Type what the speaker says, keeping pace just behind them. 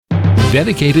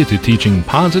Dedicated to teaching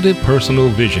positive personal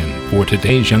vision for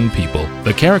today's young people,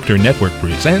 the Character Network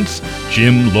presents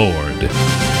Jim Lord.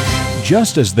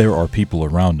 Just as there are people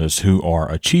around us who are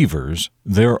achievers,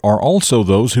 there are also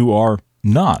those who are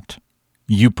not.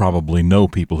 You probably know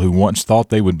people who once thought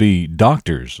they would be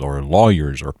doctors or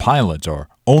lawyers or pilots or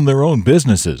own their own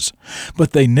businesses,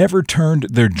 but they never turned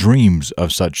their dreams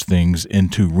of such things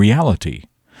into reality.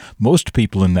 Most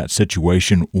people in that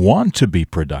situation want to be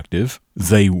productive,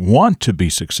 they want to be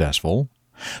successful,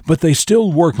 but they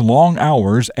still work long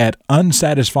hours at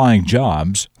unsatisfying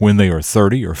jobs when they are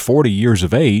 30 or 40 years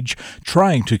of age,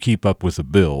 trying to keep up with the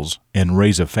bills and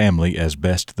raise a family as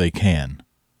best they can.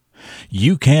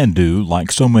 You can do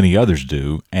like so many others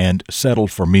do and settle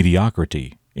for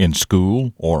mediocrity in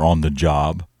school or on the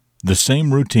job, the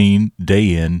same routine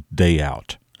day in, day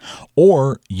out.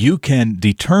 Or you can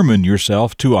determine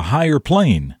yourself to a higher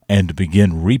plane and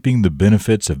begin reaping the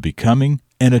benefits of becoming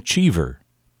an achiever.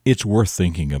 It's worth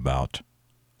thinking about.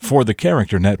 For the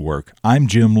Character Network, I'm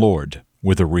Jim Lord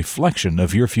with a reflection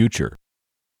of your future.